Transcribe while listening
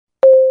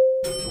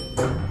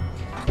Welcome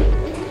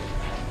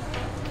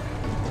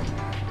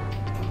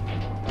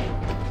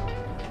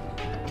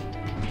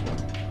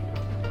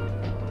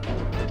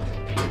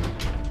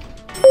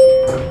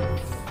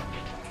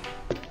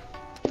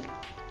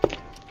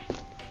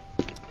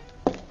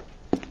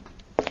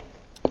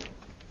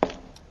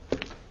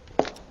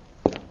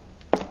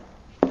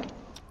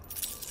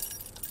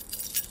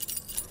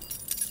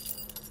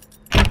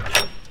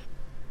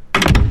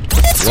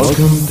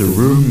to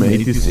Room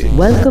 86.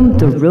 Welcome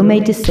to Room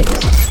 86.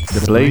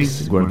 The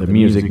place where the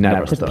music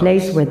never stops. The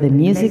place where the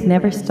music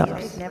never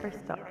stops.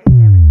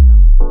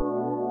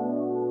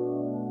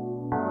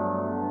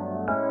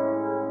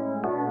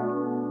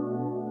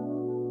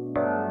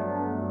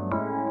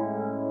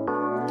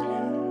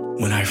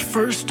 When I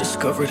first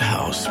discovered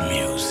house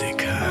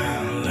music,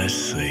 let's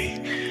see.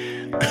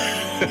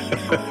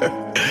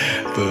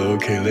 But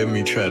okay, let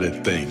me try to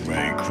think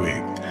right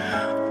quick.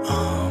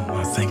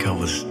 I think I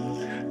was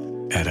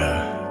at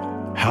a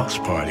house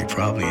party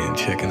probably and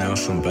checking out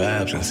some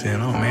vibes and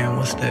saying, oh man,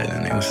 what's that?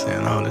 And they were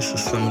saying, oh, this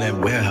is some of that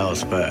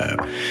warehouse vibe.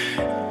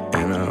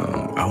 And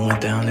I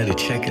went down there to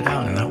check it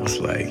out and I was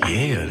like,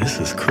 yeah, this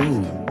is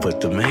cool.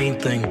 But the main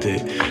thing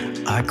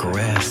that I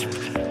grasped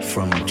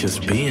from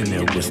just being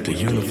there was the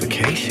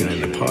unification in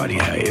the party,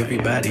 how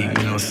everybody,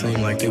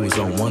 seemed like they was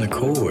on one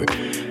accord.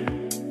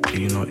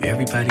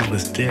 Everybody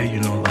was there,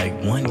 like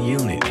one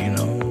unit,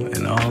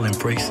 and all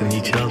embracing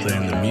each other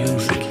and the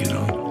music,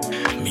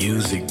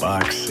 Music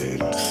Box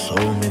and so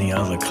many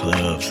other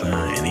clubs,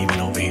 and even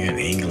over here in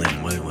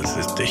England, what was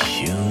this, the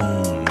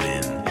Hume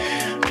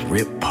and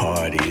Rip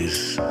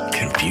parties,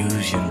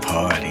 Confusion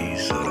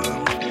parties.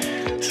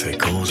 So it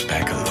goes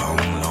back a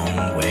long,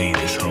 long way,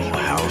 this whole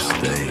house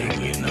thing,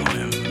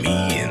 and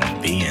me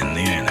and being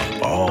there and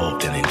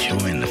involved and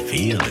enjoying the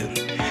feeling.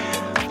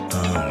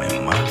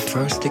 And my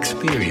first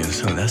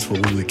experience, that's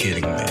what we were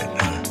getting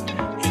at.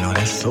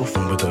 That Sofa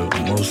with the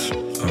most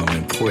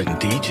important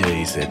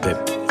DJs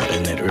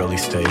in that early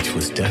stage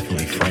was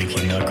definitely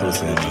Frankie Knuckles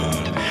and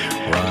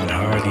Ron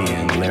Hardy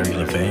and Larry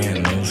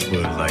Levan. Those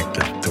were like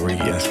the three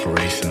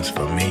inspirations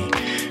for me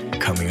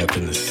coming up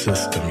in the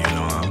system,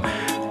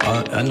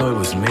 I know it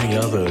was many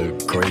other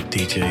great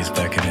DJs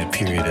back in that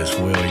period as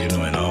well,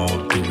 and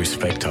all due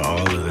respect to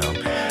all of them.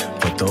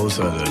 But those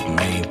are the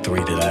main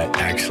three that I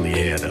actually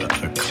had a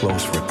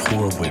close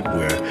rapport with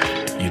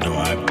where,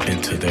 I've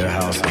been to their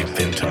house, they've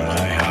been to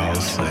my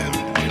house,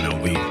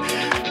 and,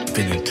 we've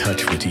been in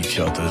touch with each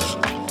other's,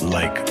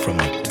 like, from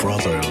a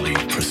brotherly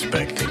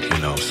perspective,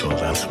 so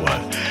that's why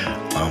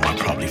I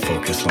probably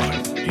focus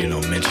on,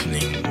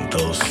 mentioning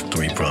those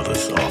three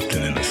brothers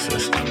often in the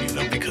system,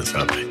 because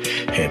I've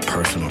had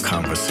personal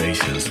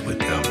conversations with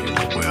them,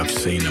 where I've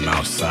seen them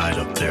outside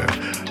of their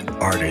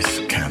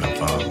artist kind of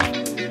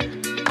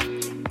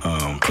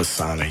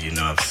persona,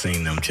 I've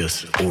seen them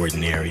just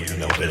ordinary,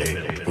 where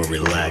they were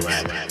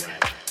relaxed.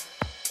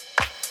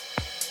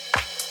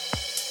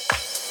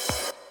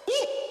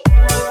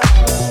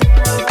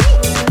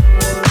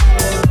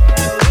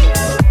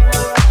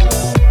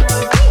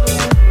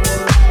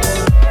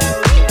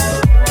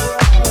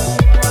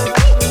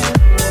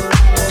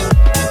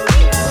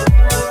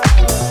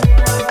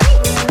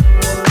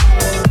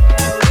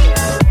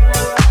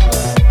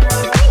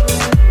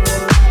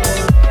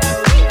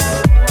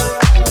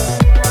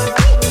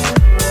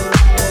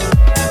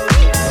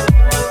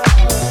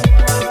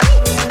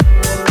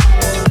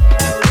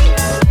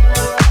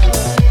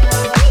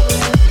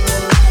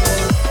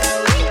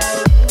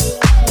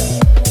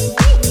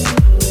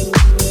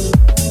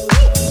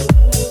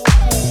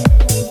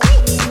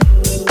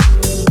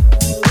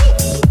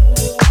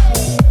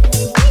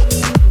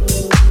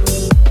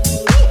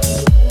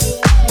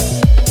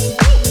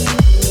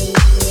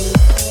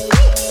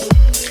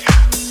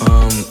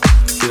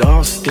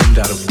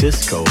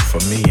 Disco for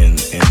me and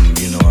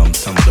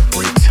some of the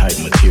break type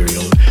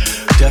material,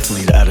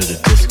 definitely out of the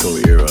disco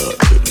era,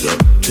 the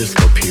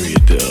disco period.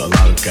 A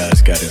lot of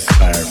guys got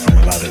inspired from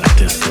a lot of the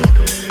disco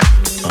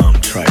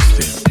tracks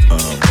that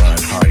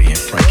Ron Hardy and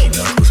Frankie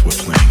Knuckles were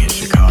playing in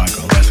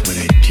Chicago. That's where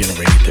they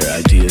generated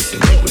their ideas,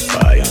 and they would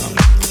buy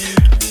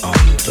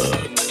the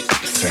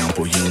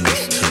sample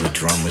units to the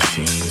drum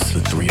machines,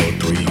 the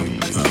 303,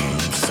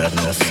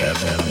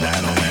 707,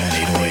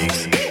 909,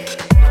 808s.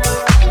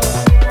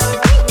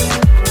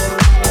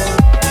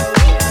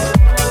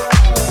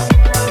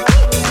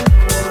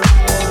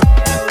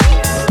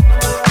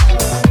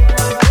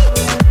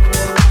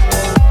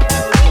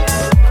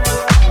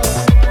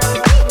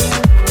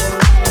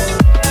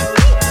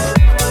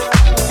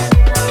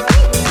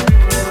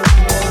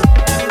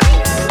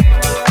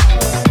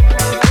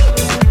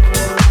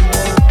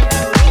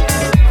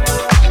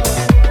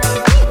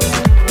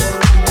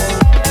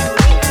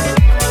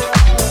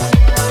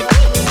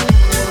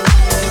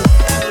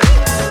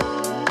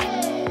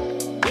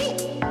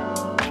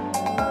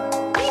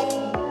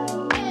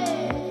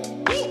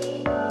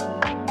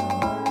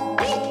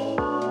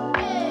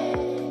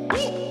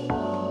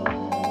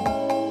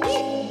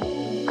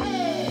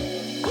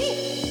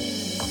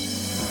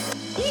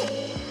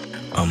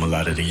 A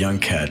lot of the young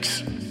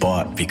cats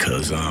bought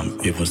because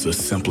it was a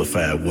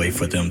simplified way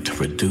for them to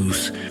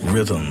produce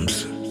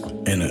rhythms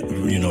in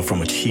a,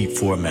 from a cheap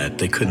format.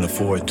 They couldn't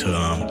afford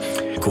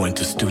to go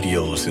into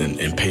studios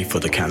and pay for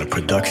the kind of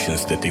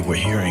productions that they were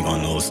hearing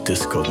on those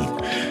disco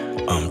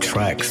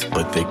tracks,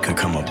 but they could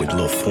come up with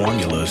little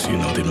formulas,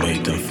 that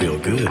made them feel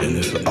good. And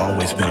it's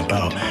always been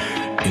about,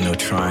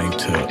 trying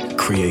to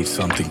create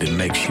something that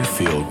makes you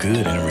feel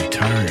good in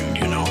return,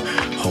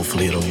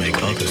 hopefully it'll make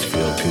others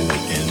feel good.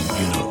 And,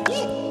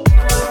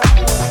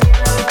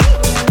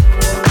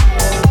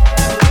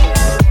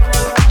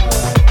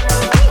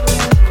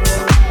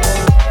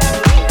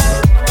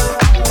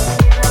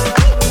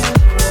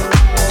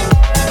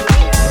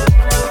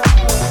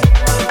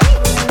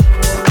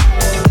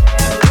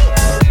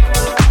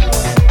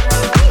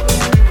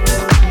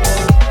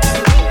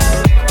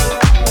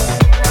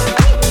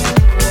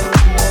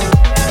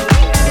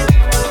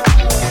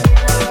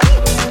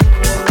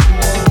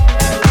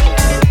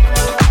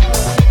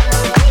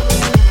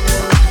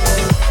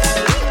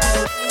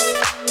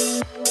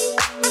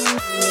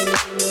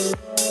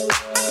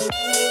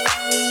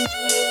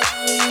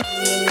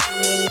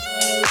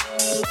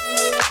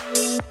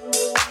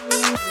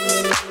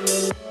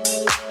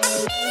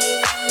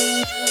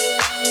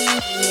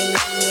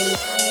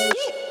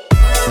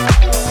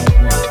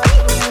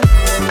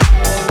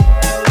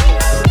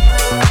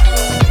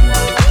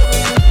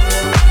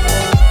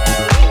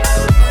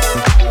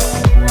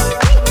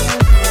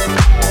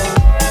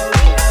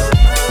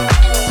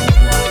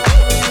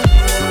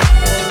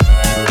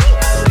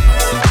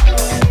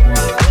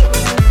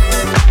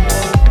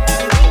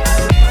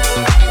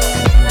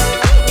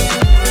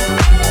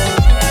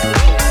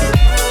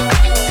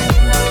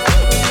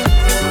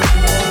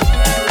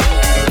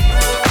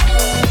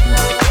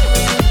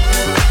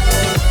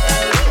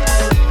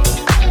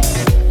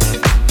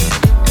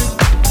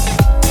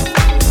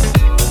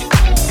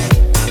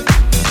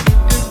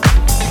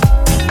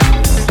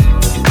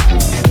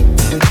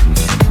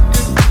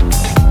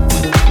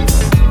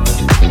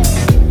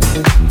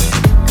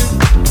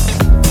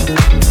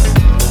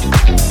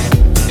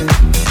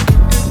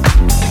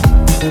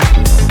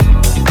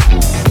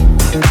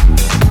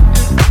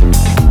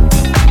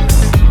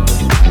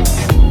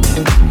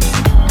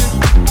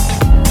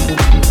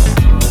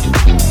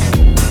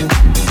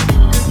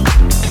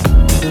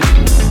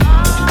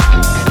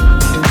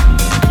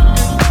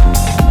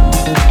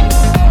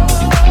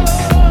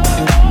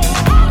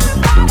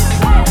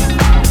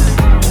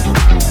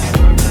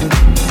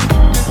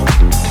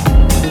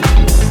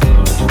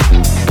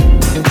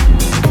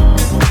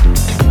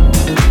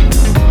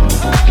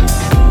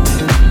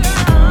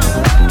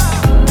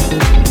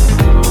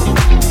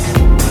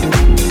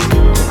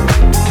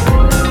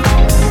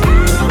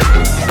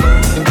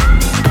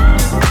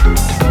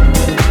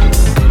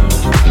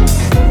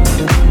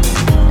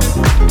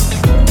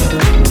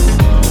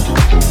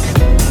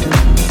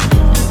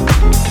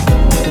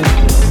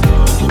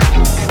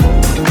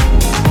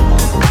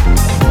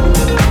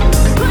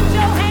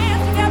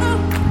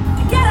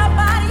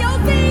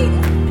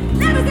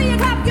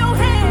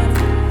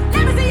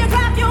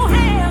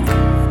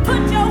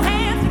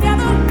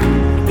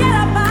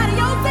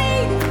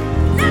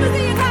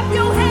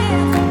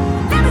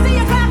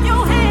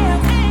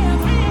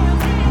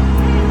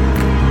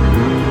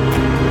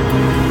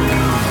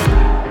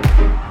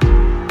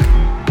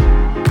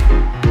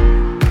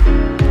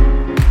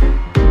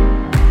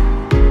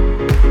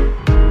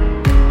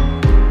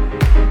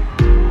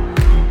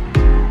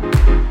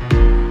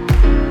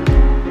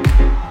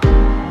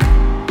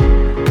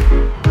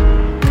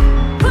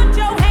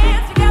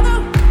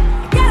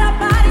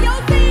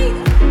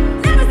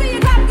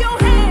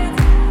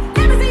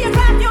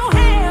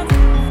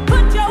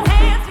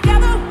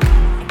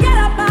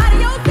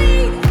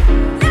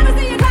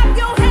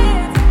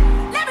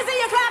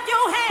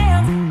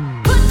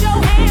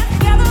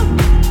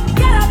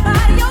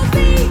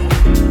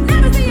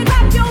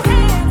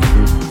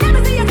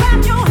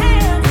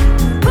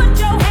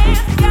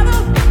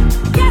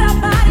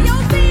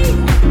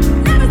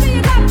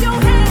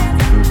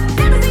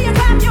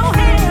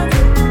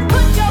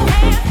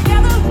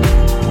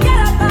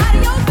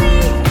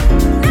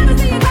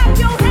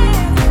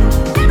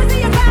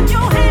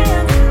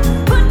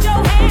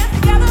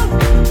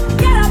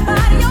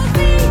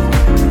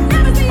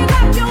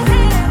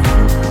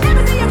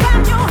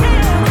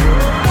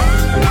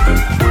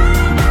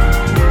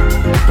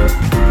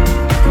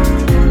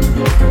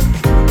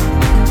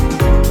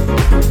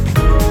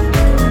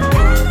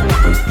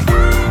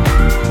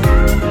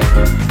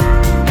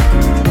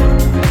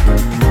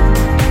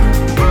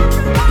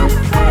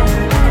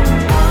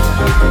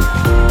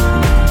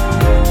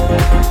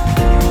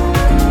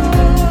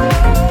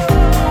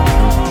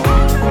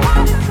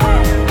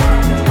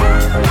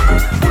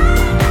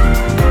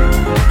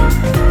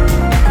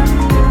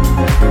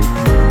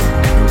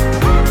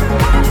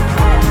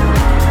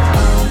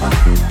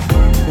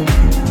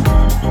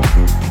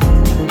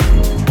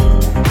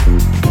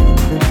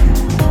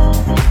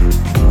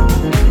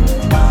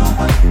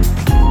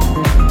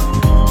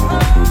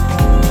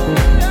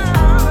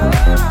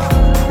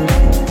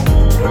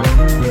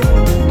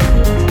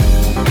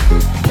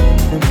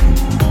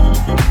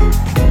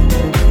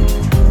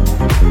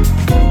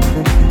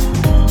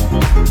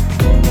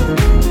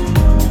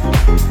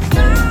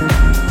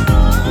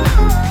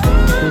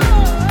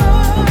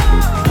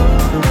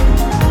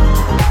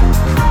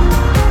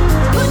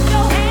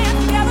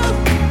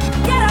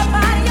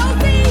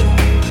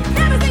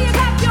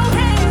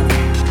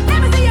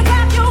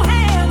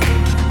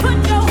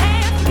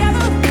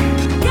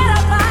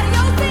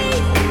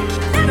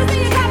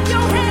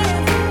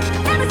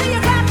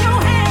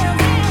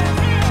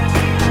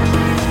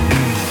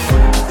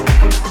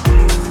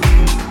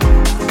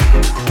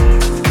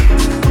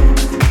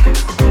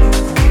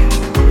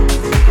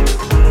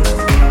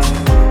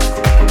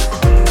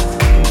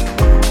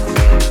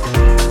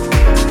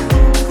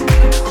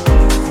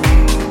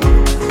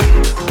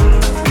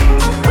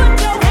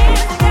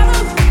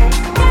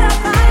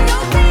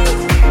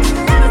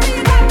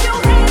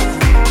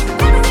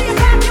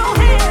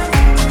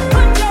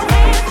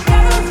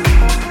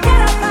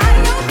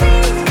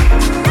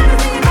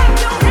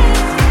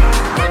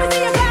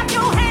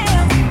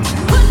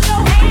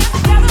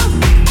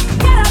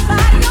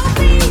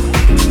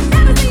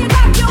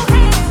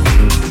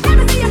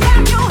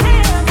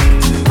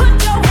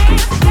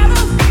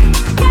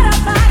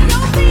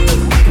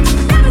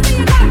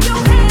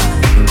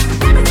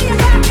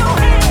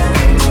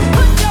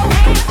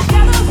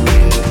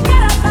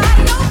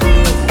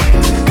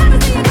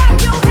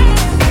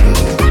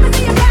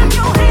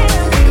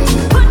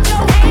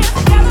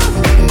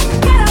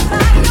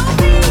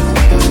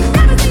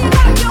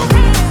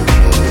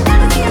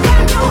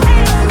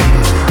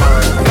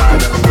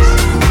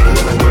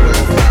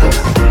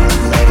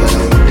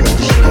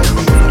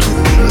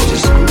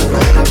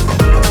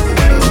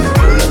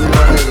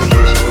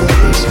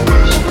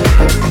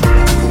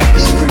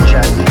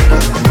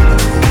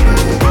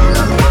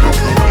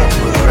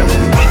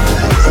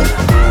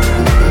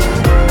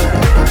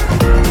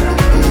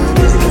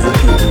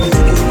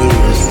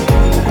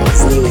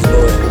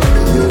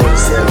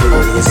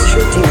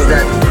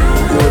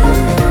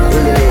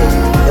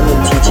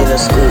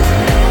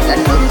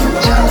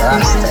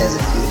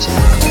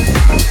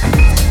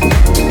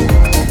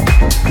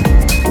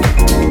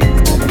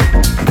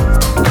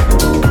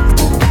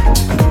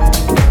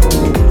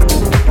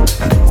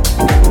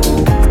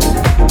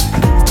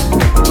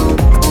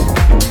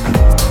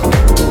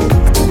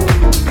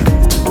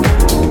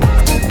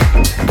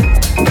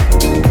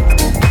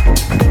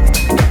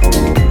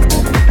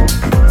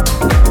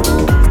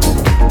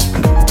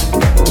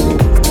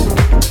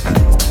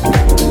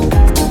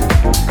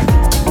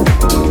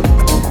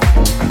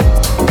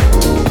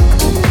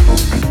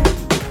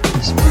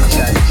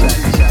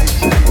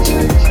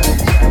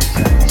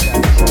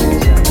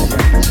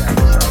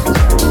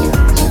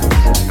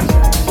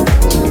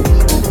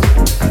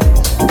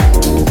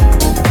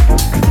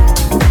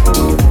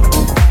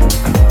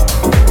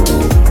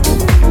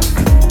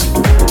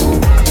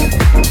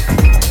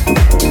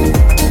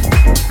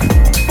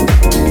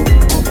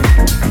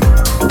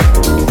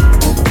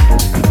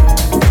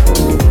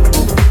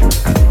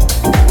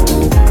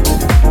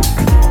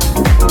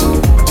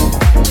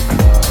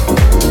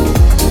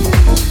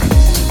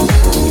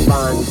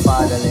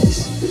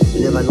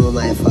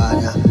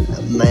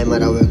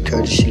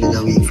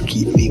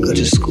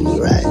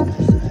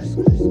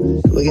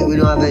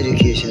 don't have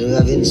education, we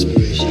have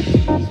inspiration.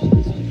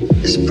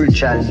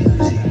 Spiritual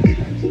music,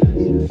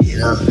 you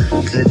know,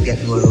 till it get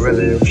more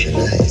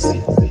revolutionized.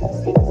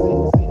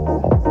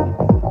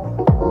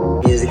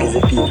 Music is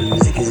the people,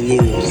 music is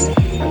news.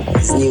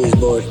 It's news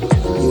about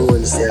your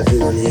own self,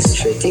 your own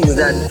history. Things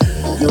that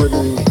you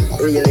wouldn't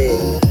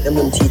really, they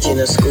wouldn't teach in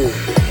a school.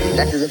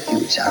 That is the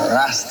future,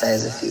 Rasta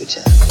is the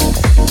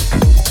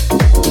future.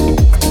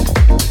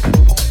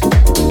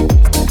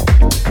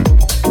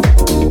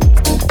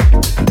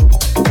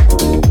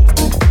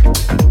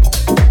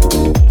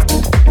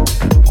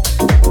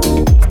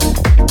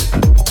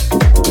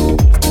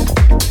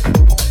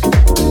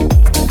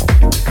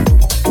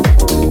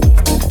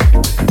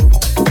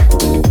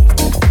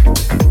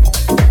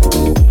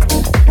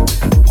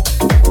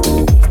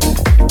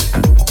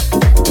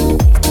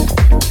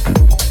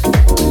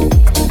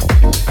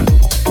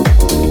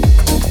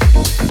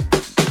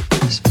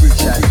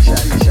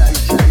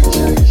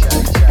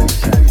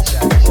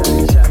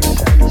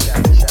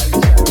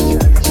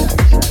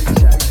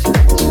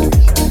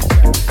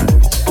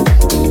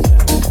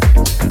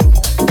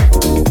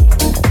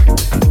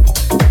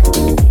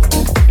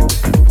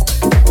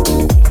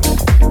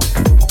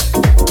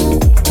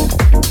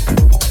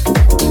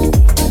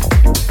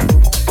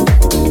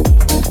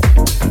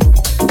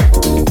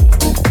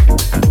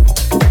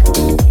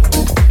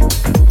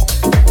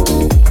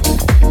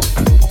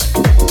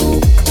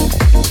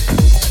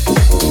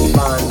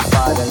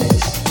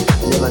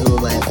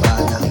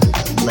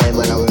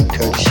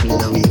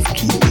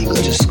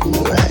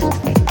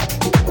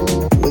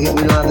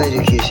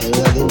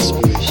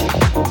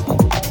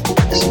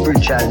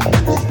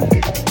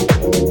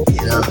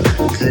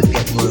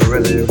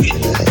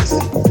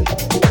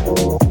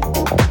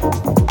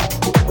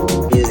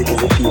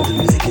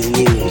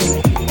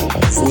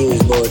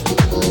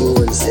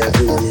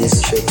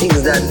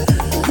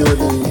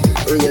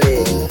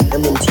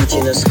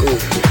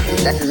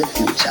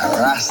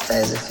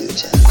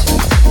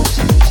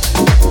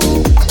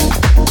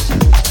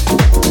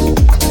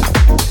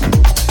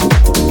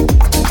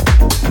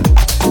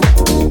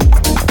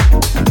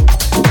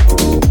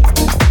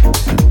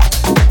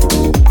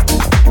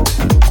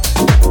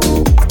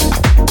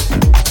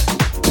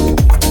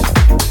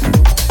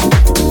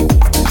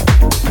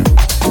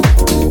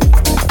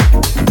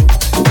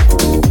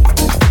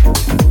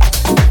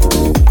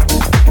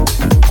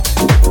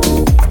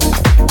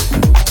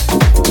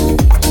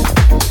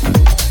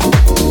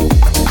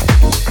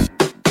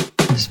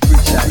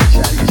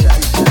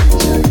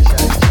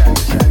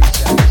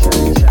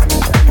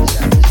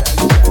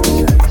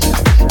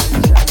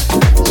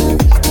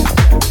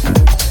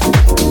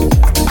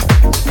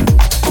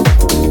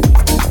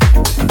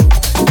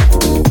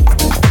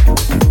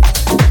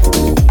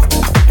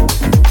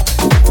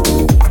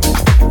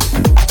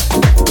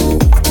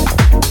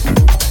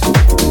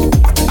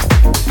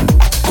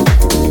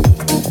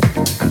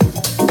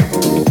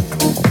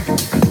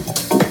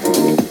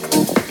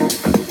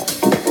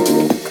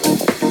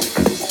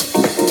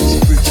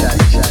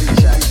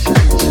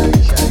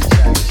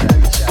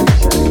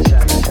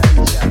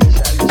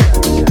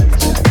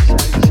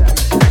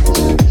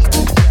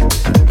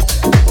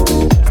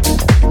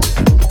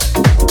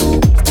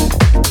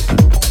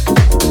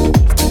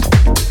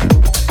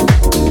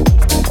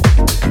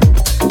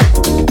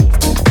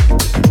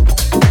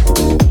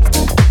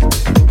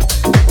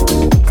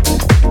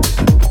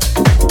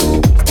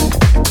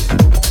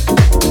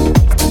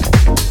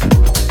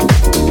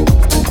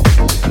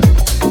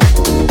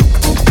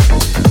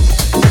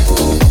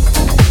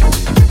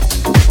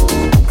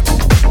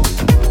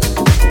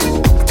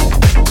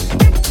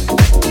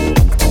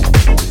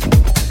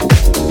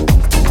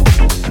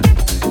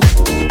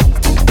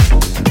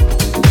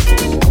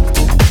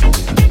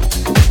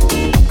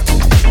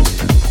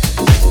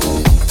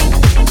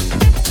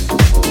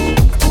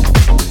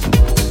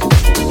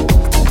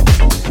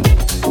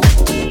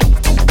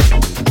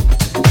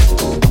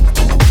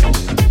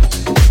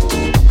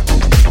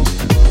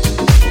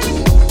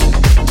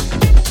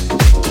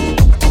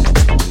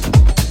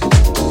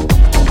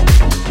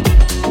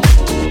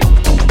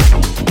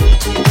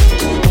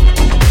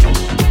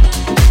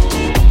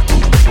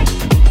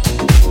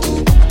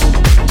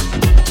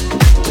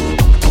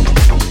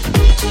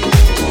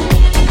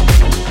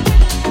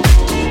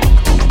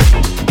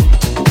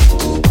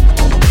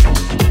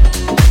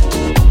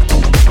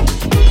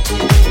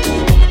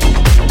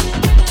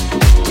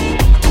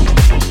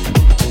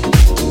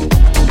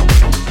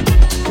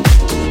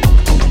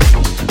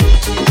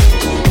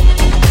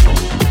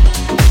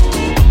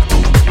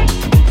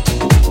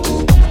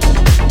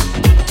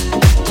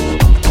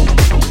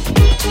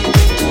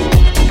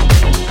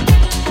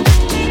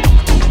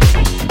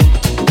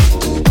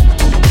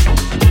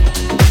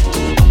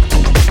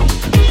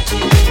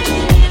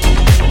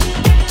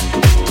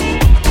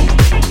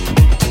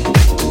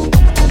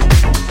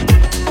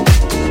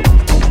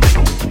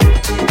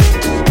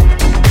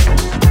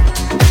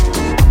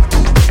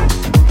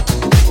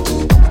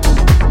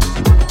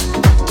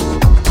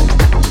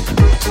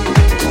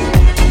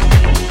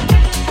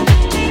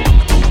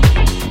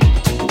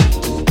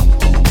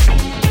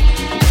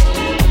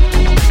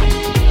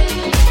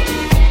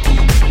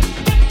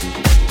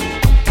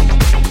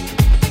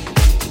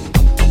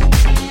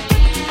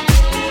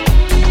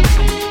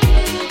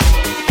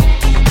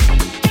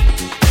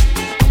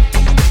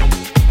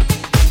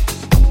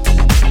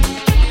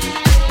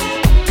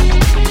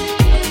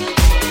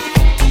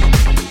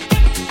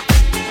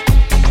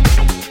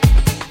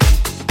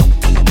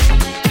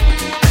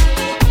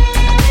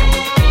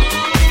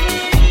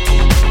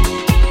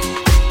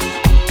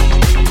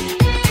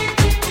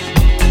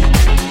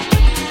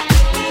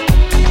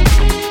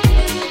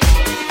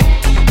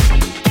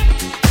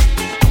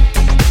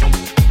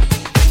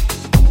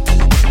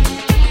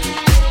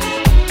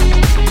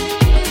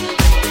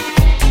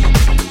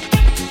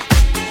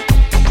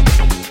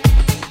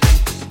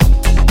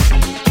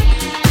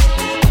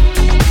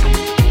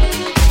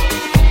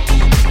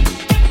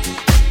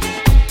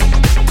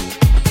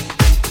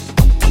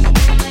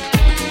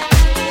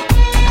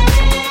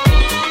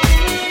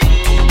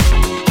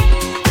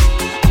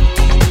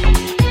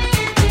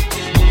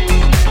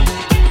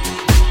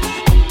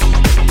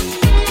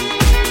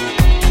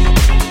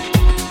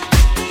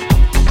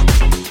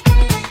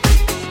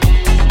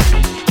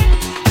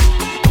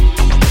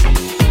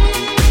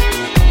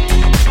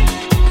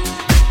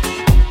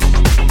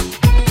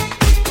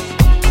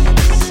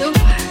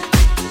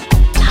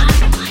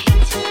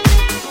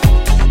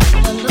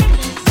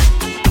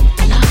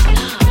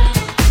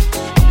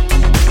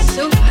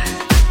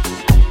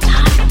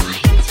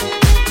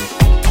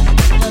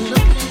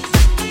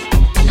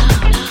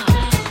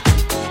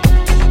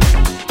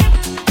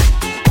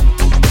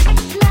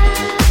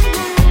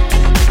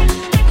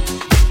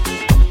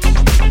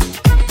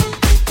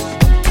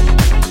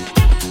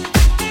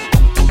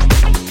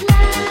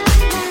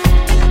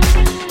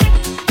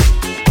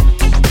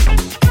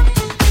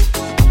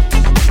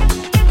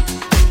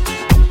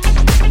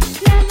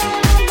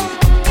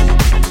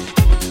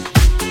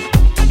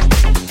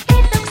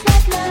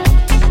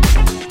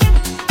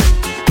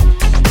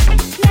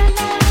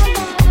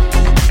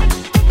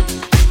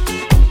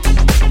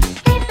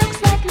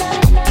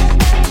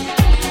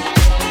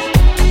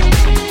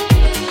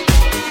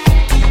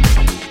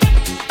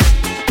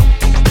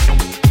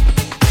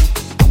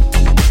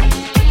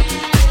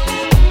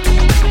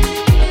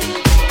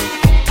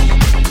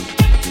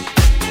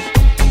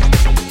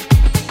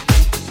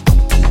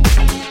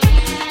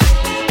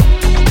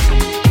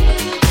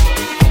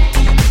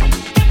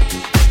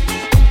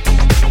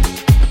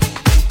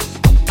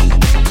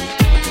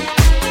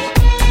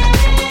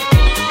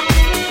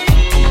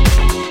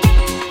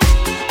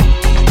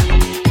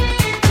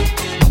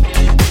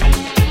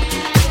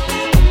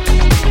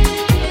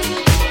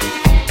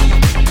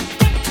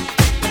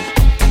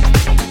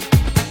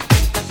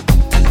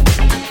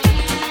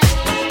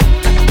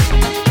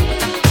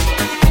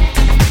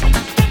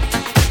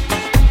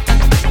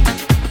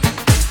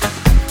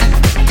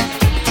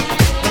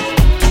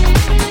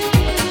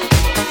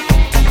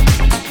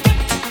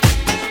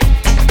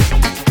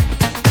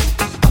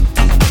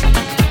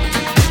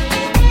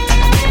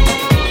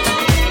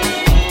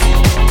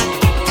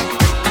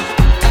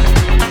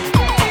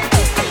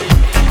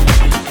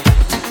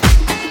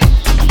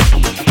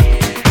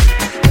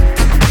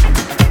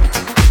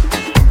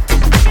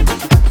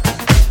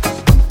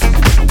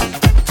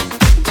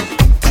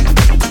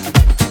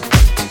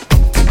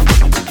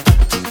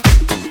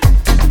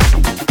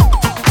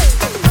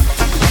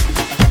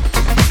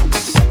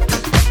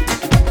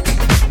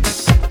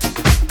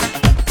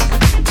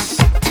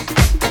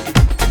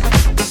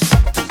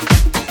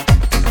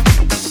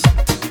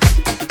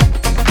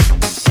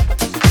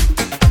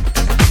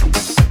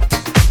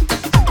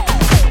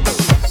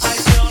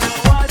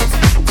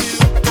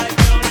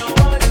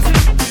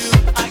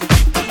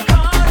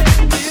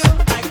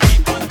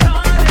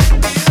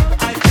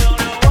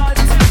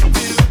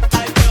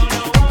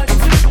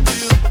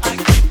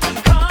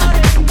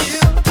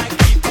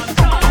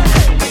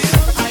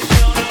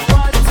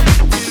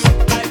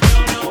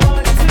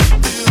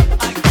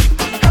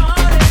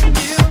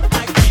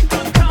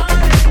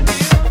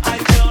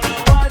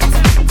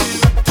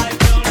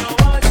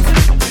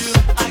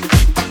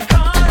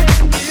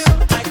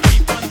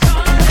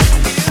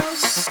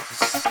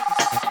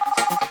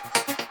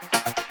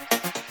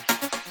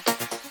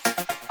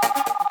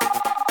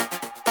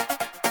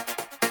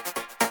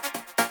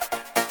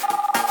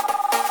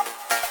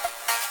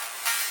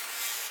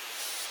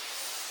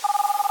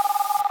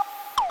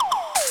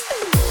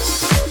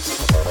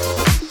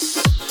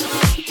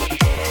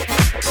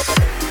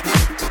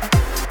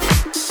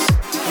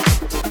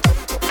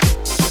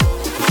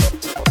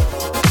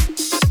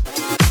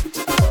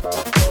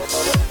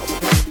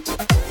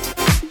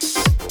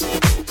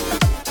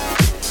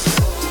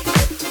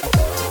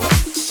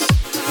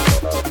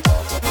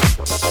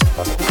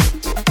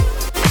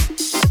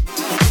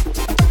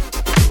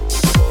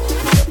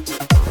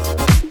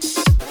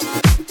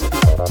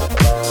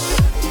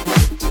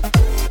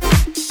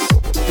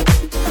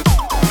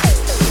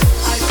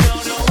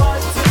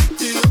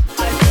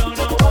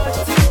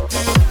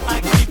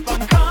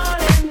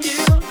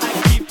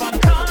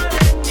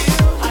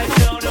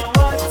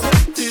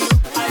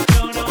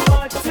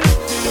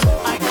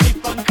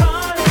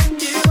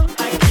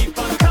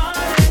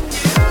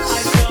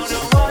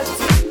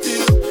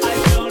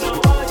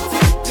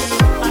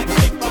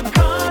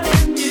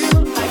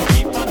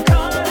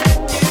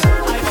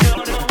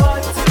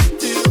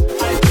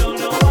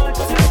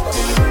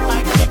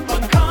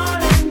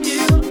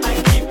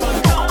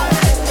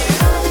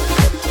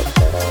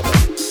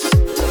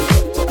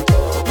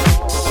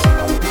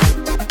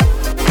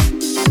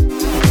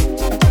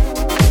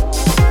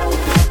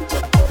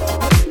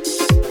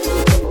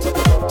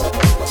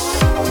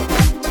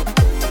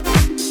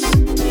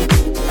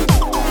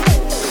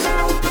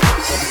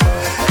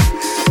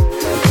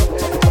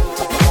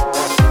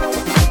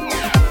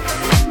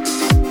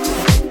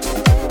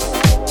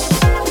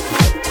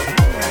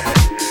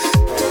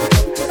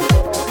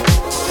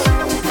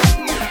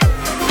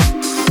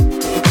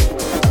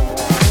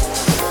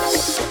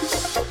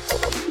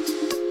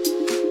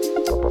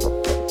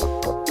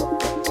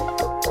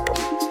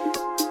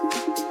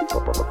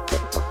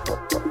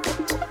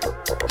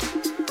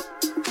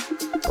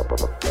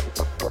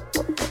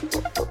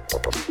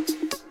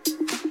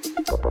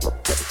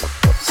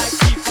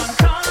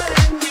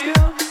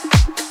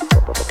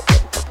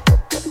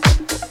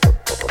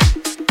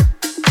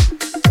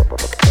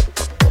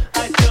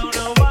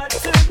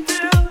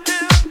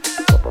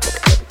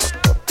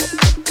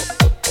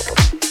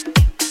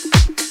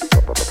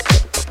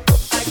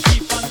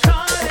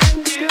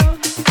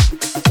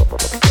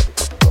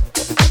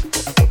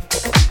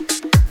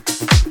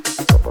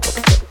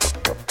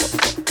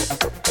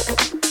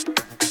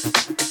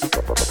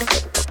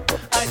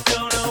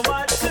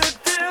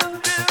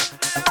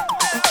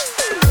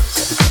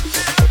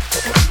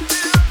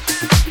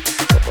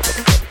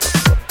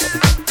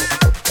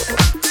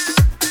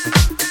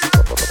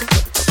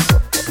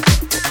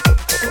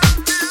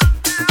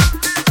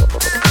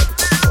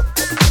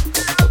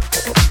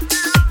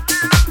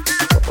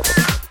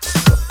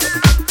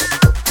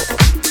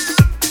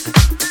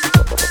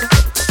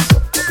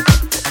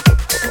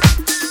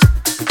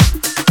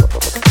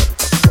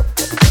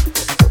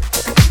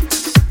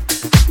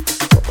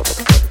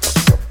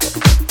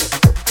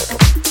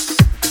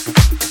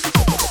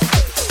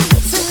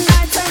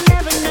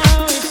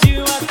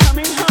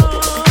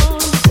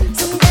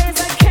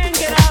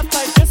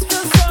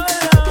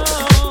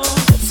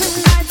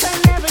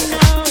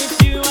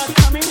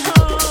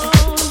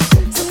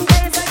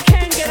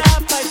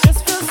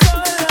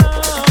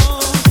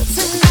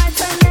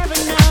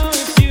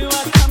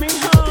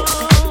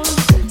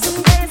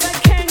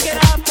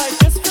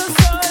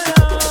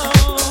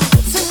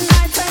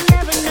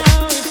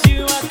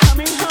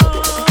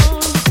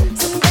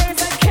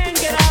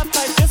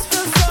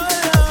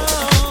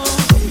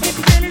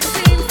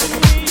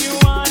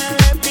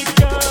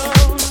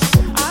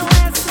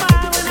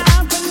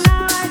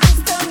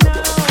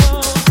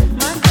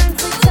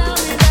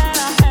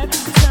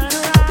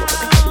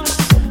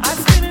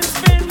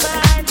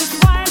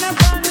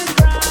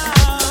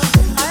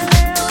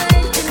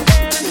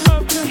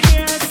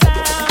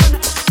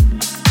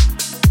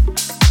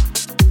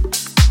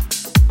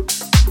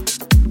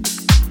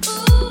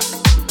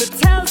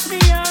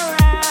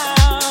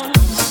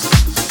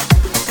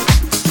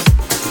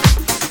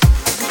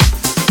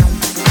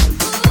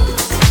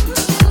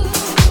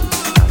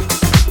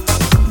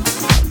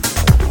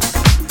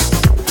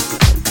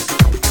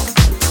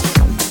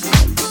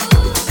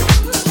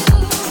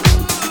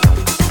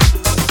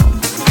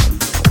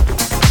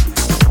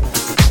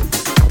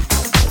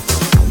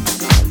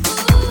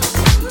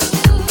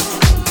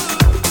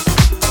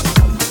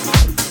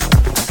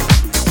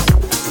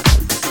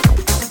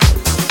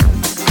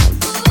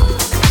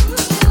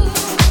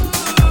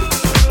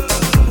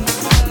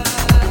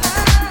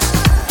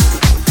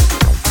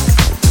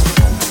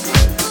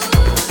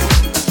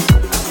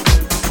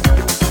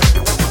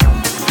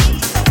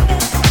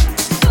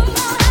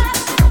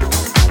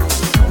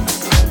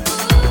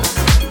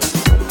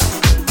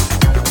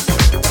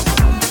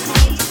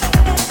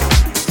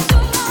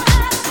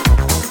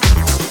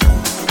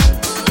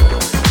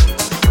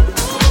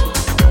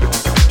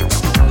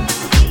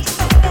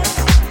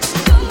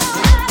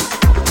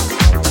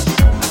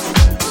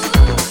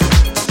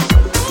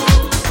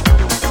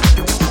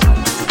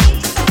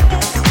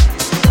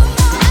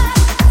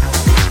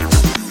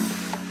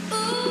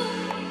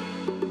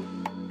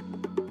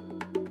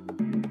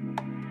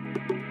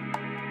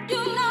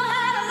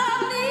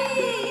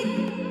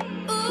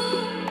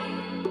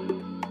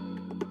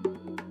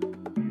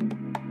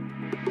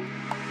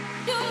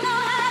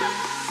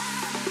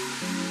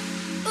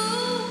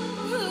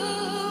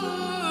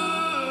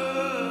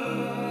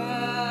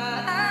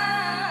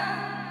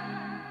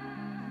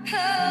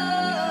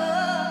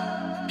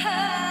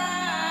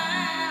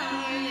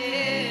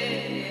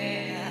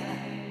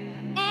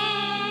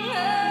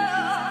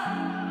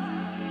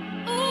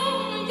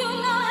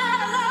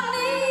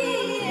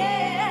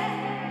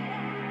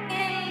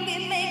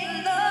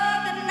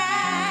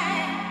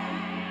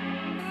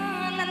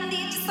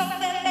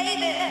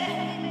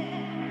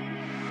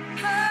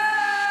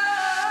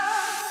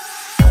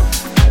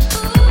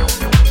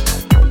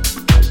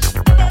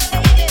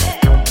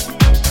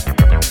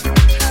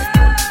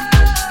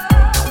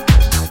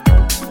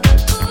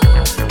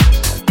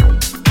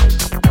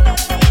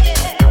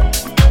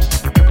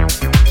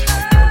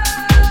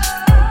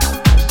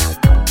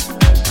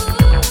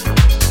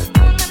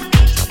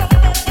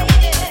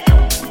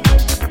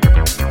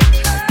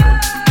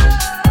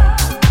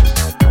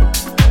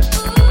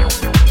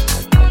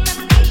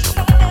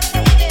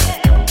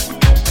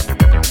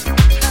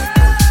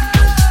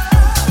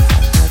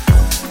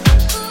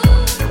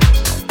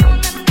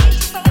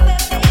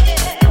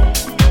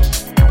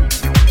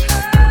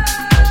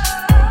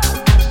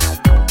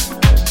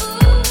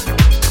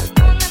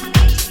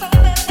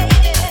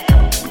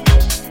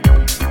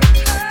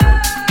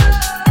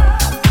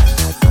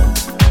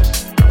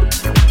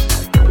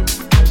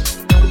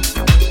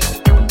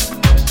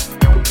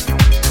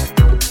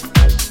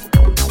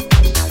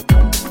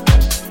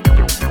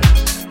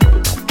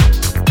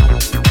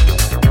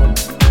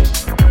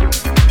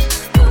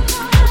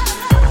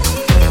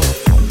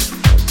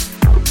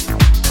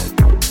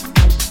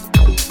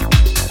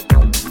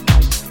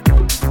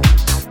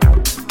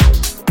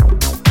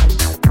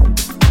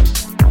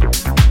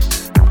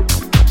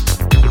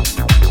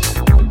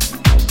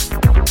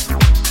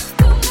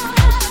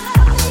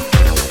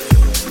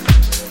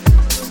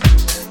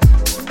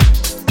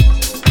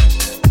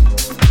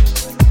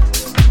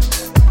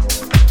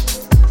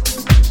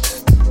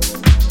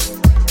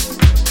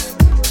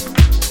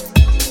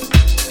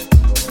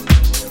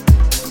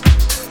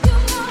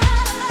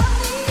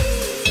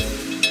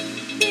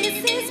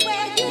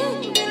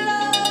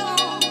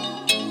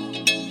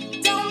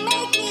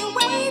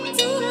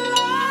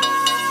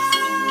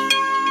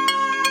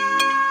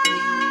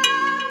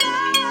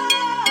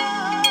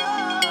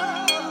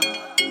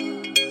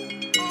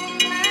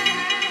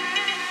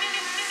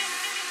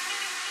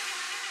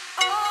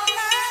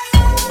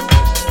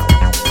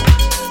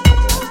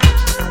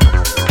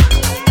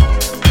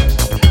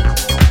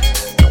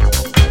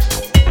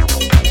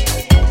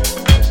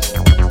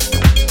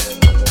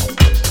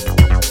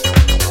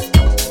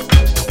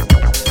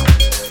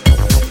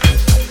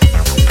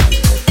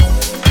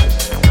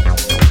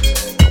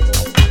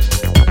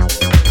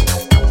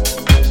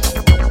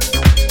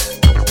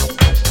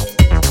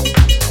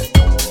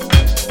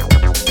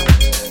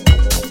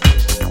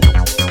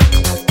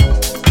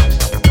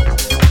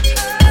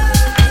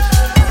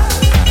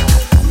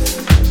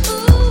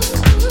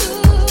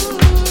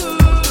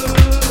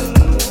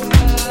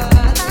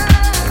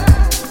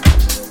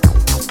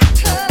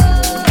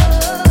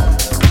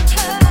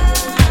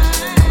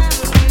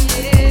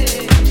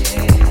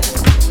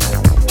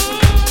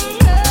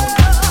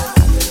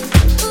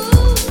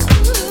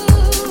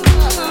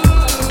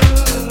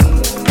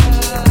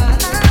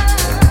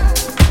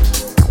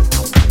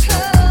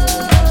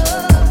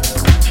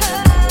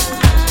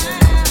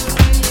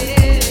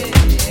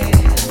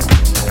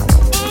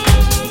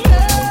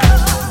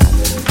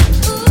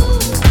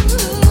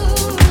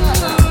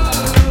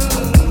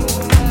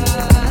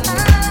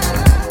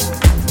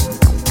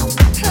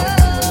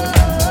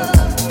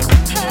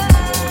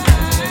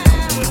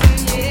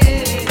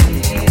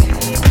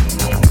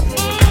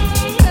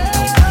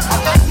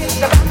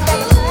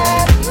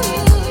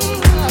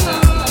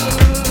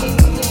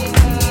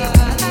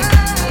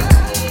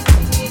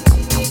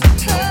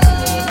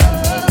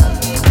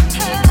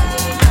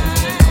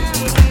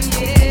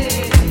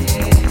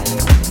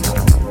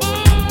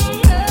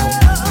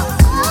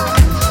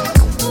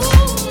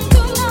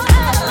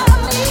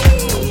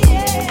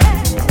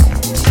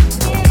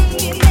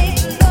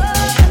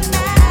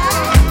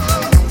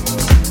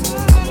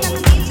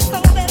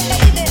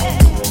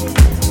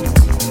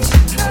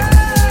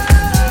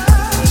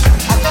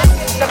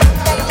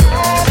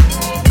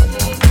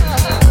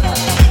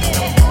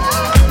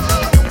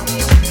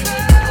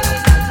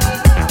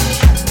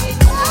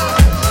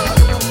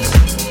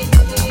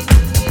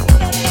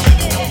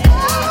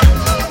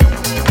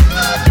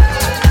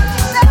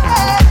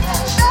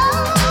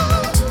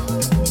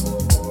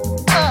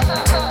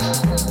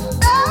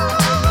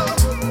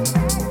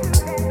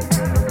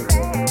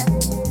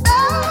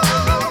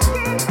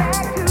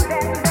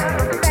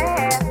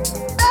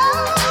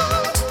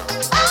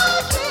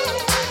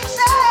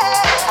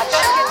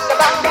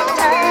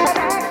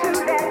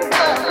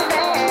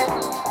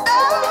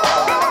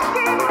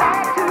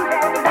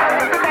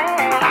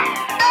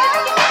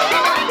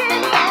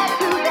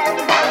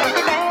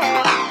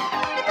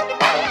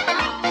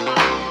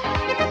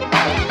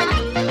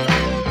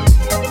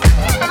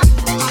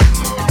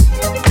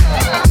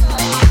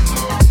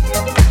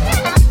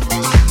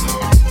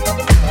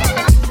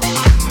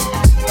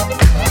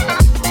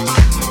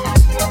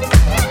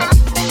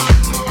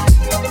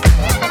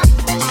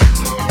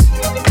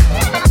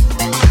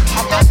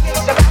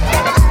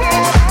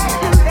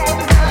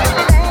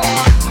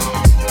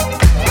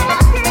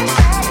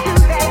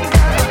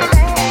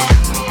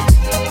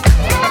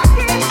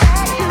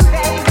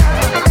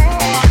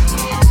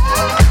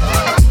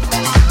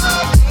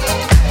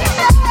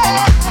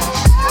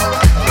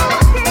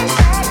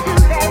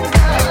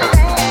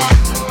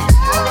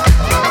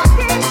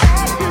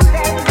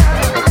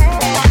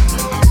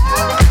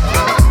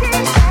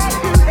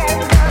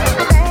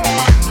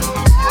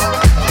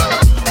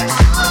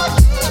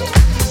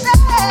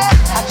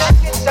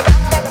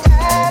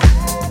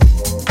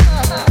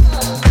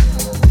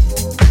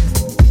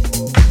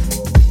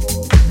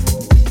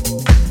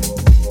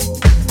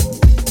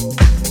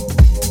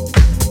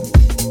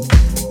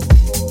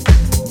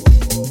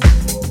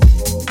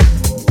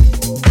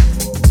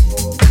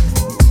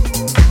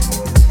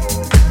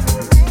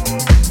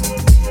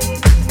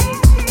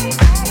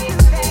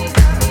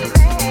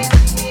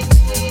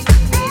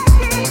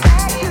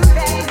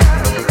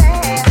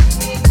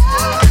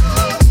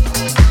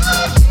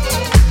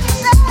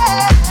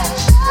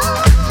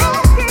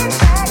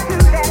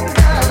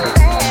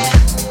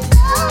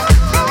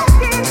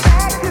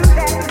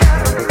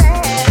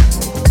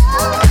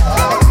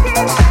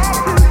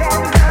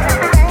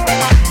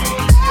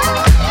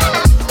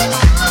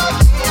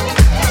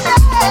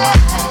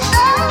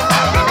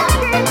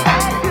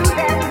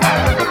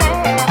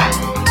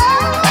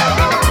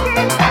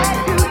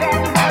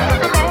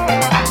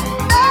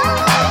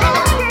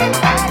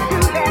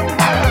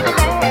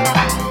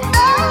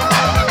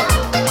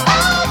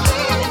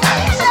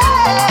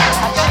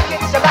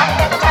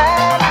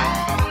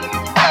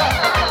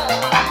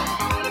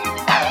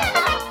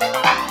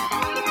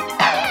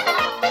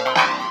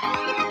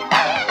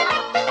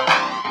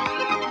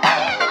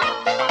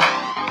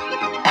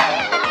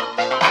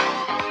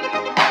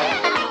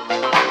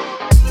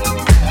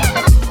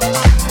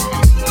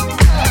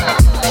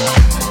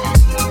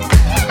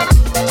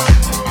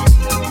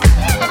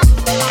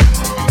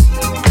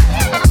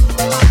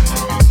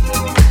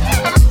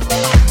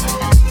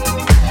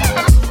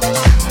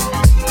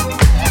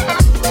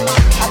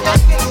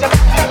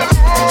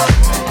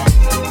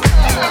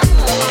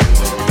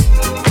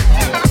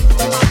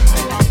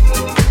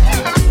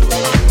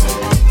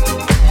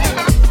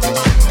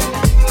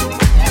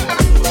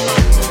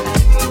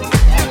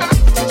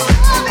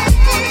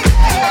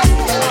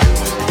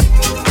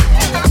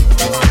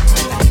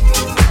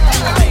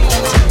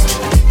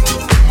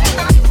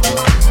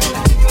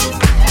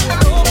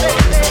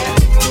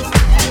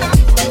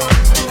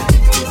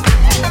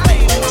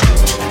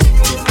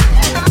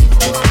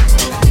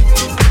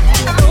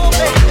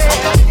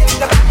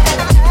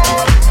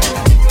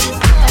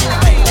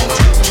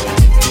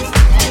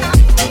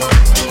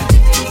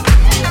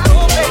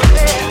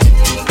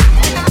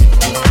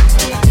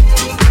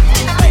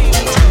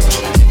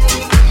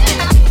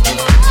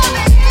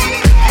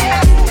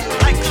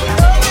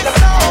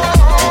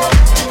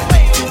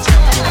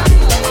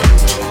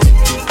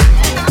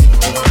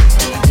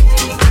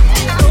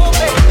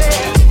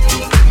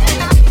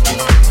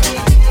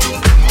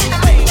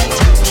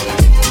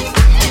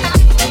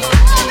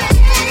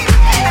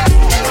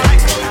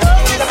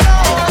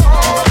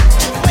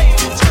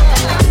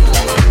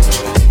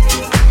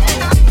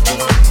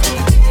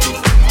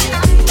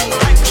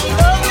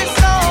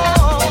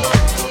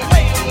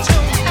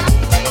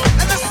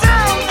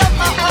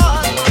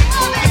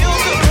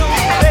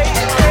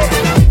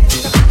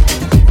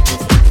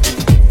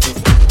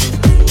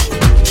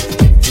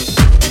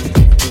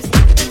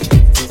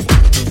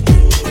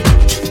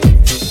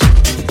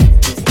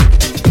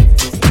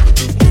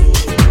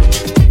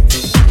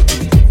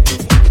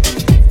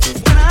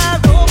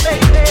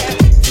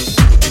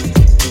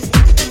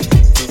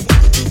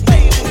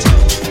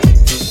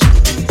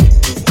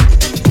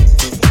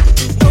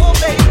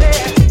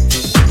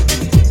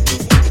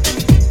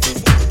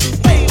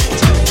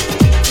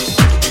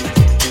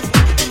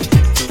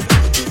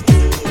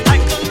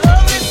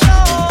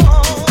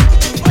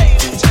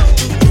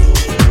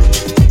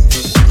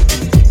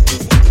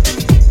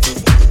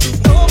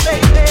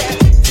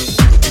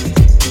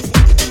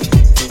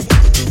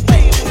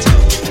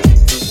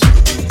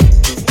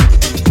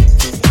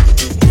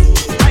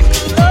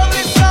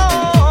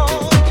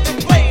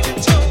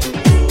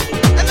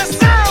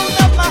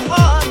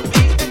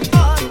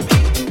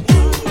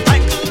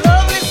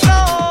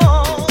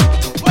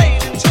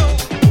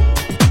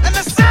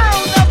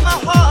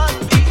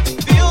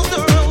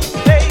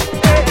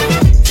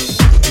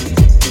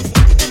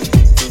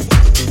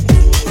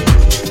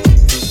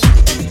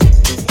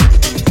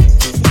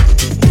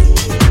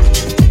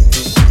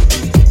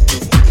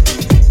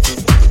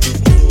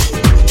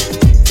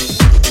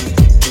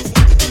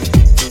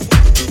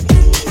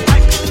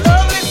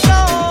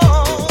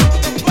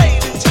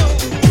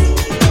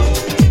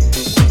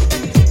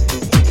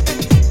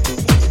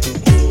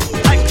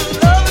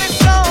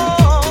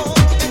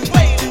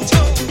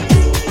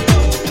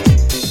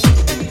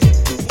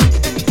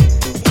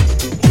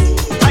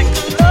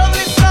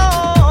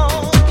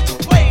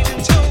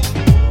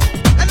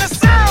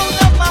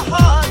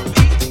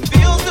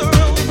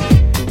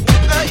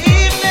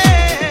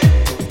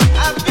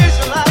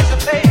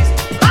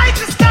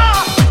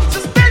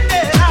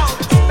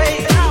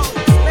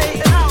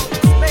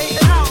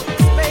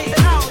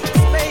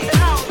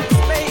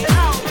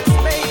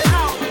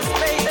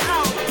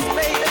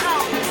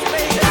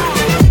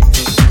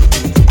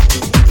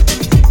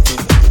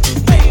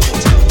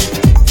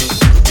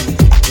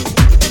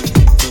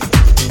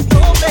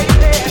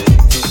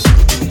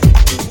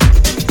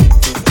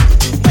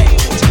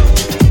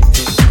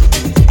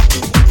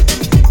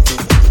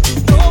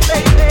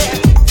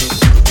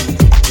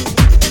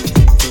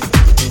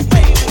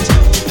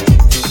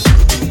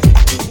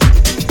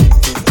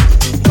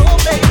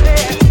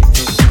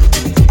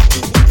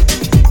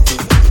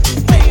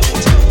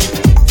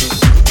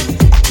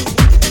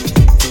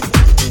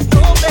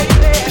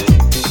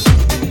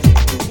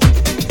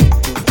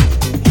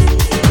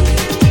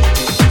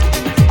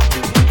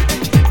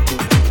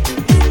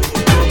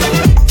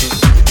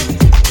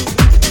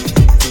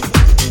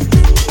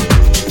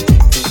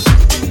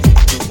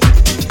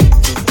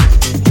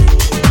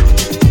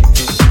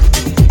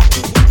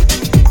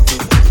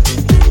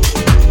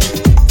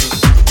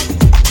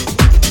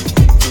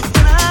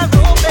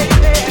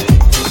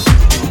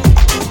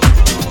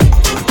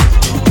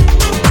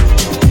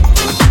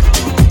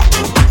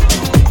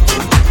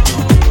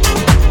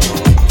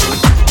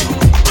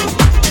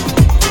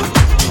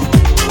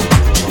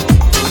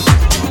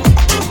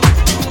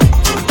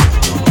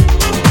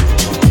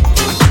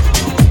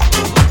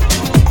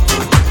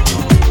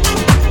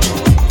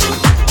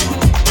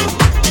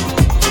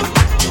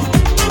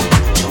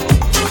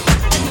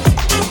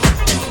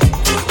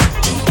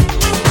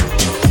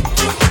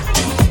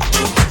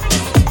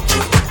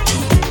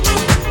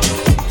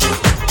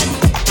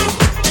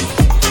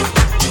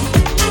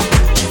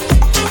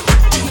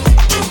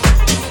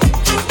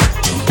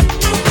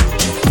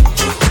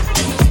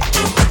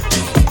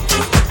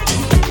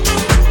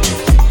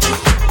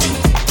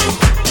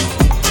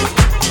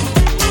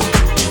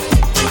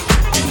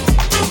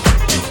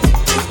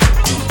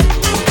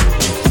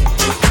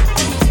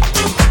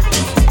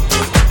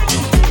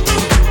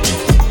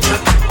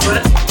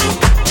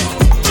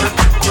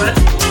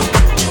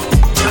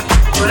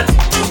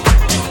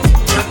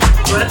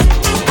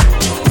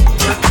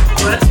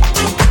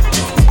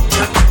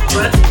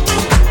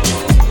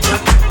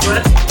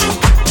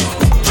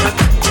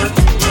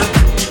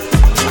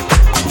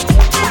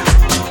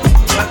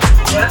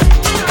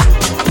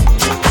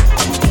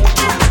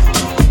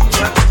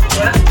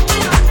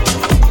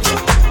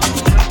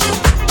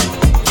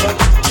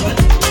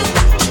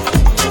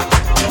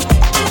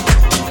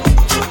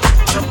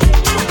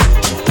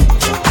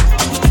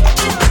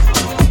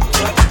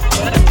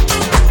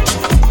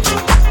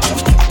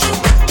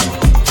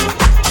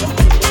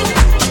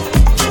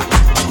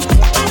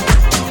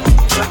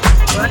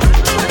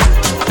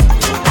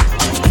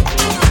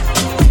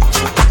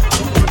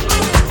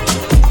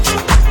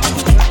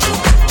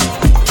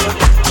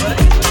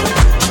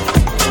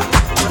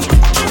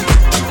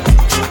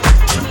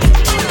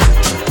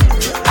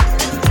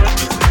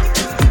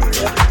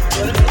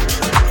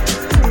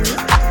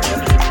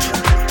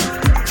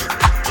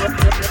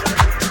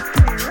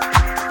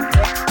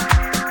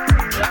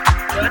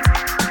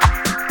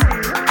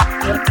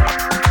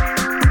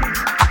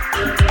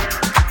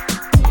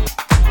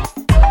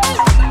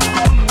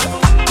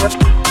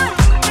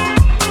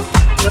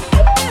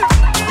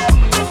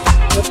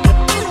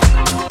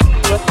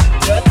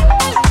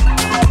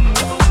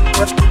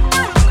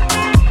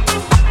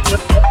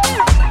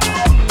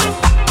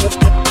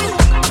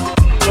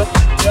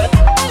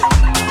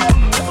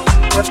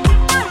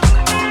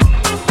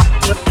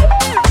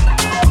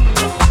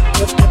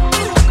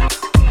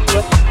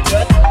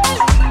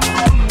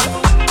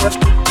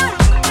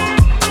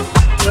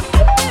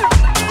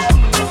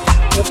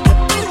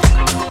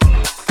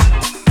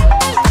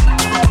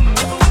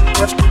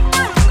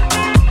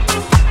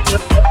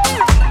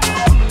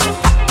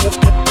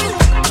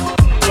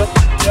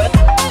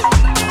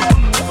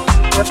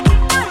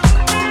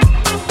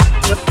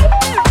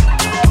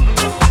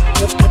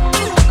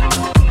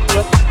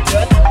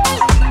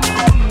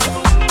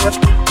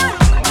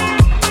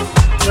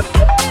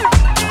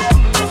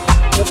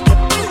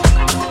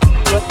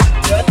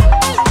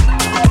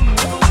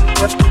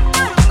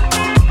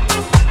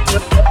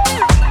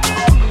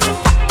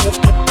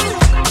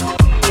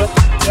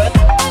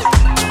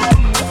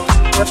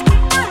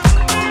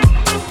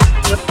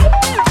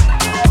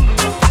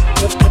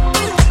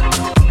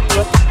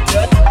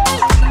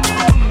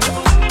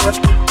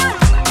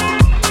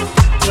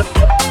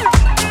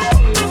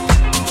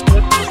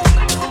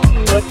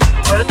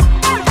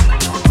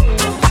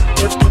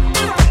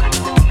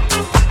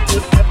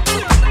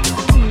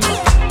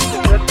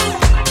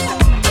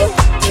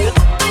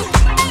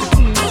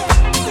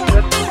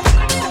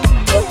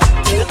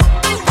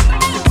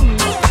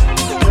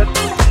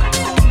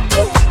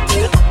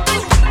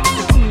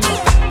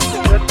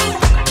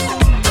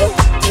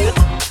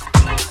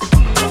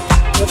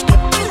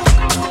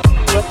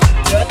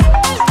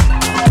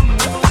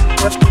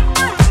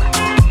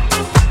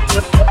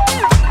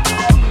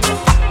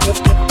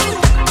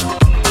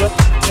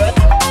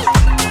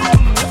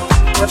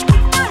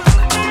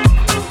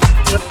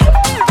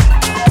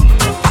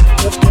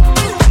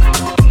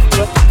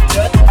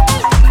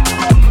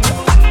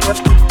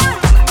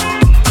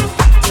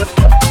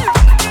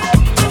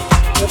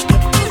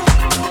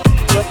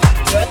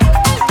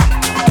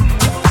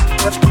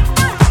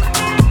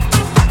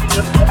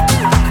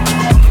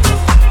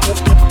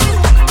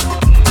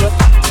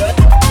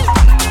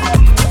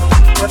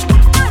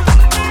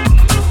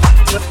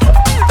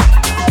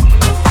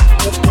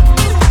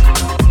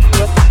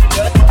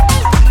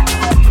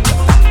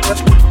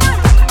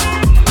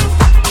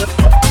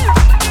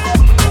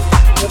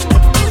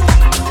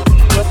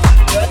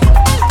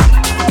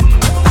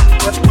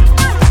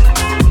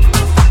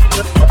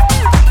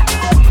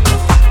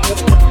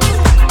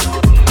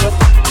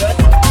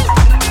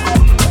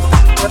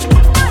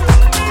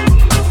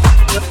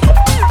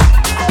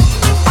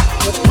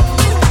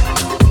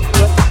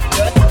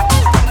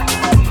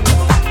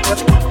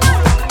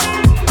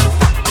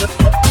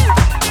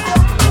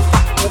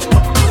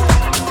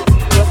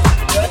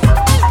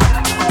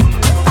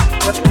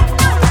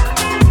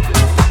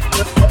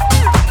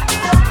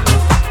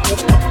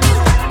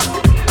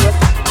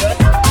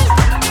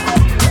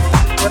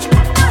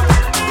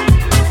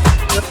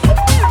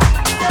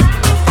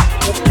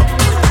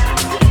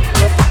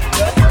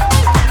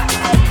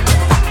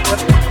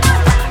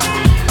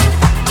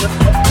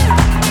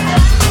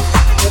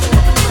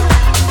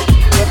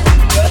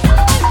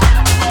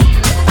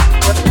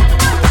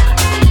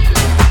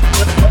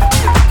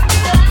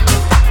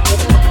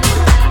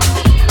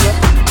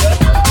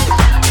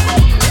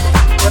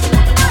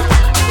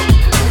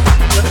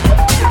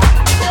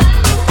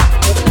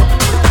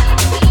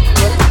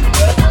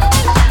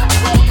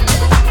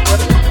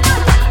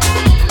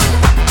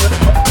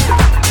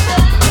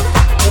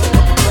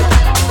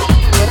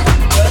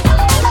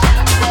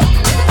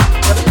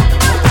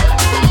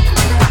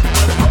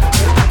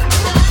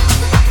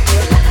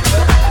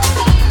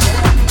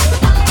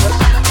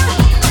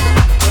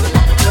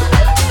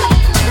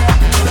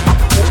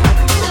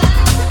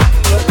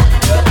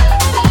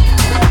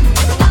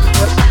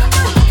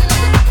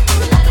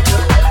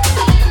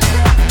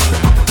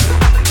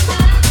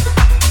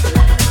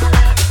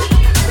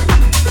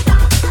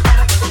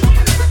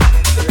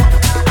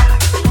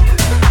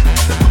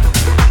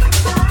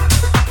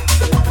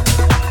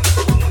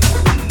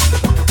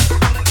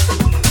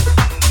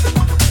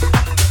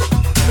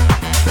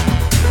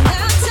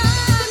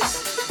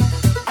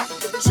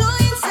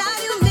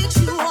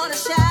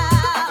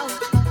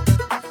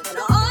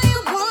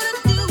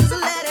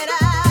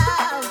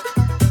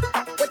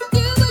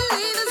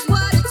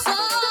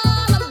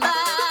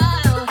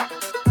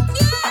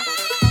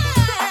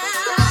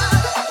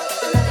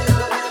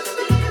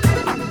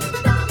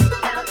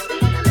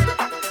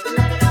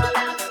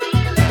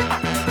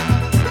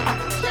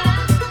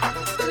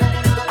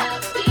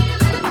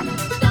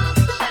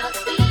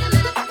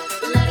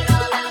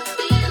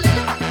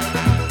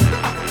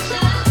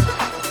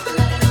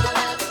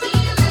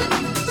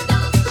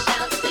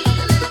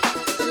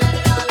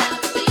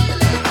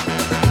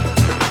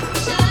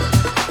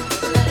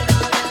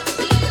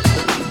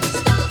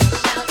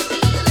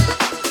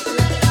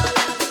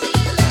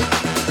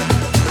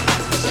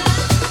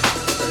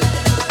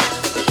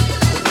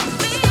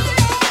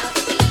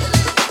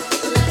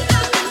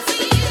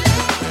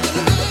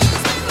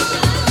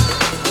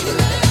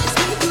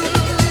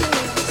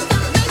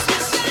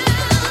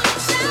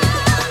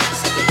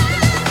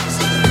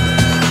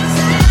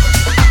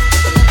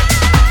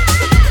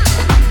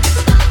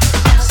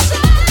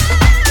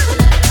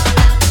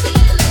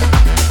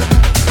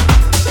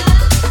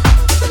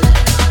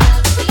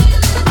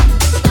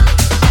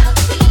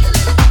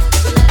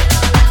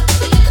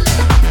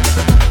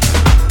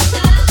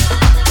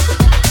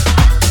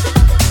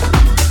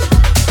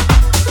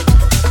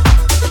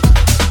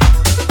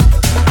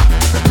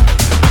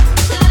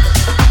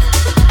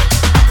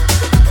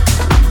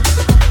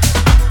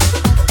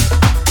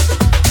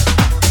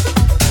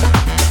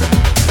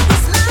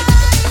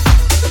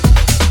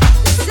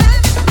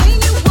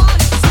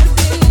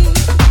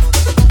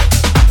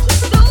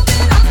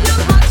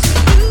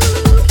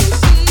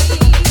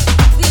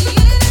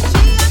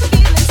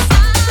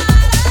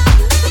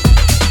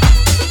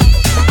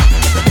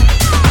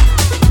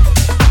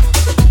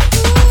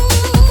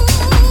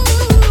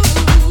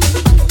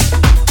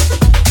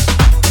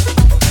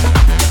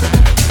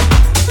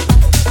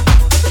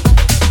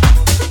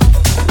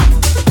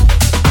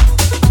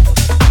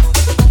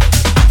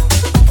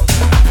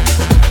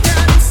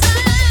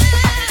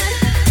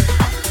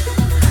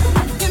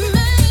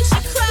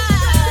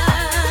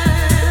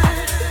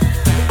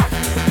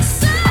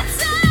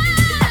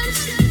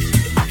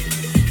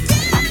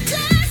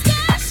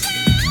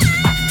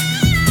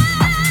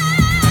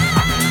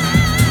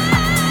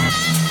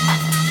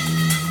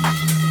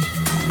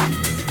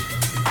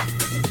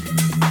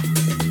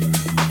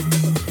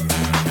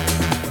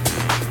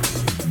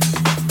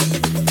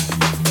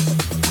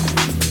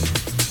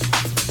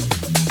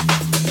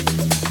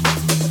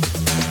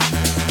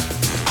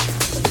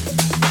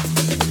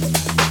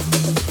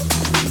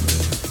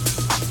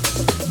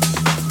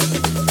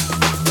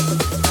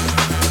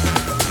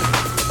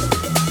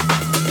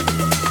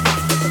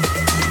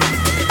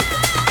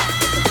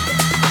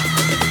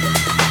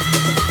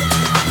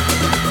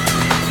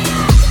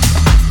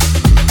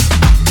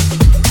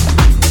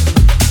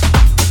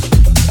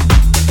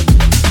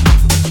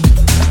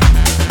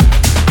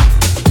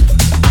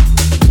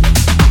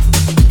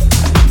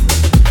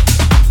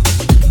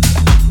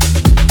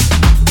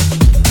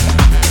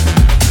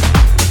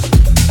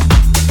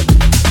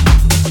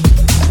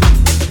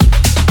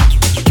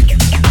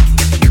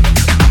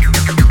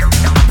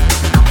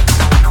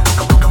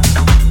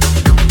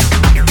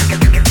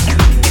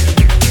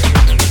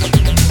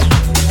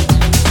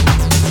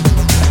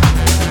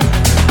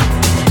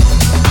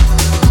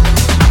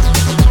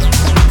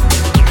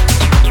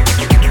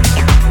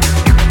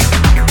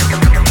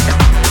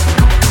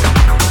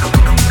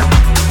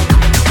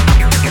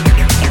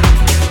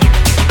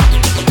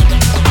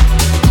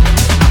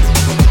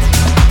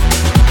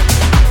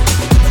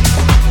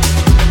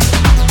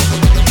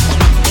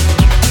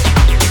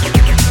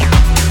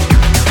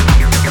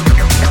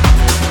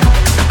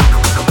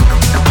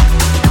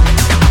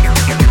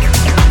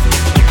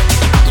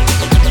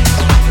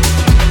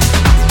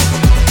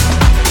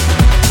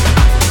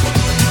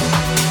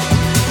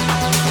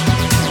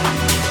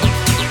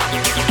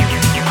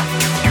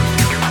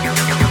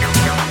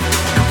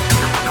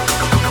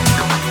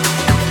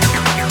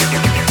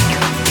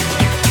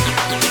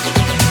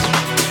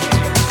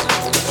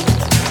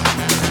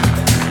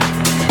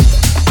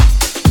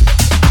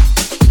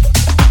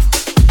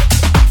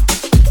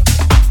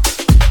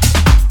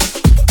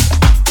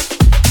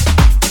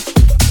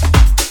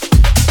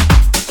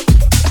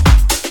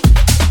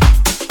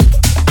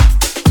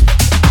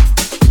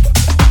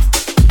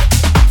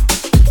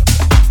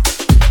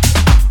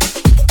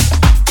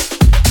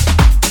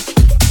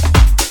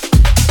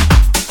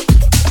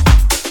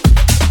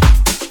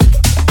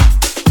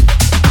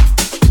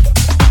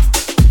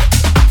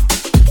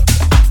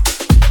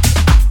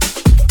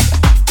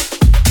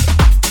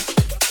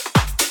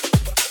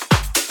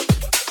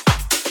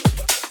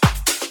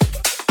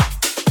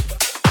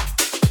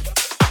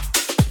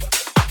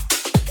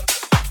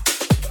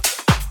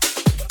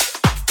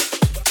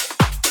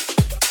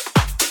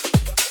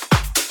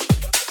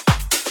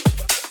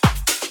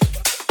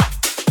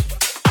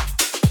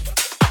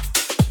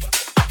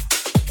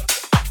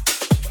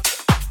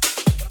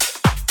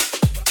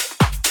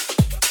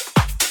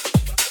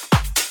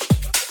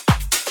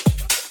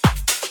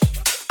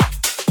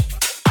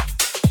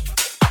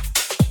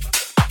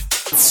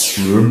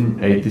 Room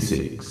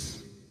 86.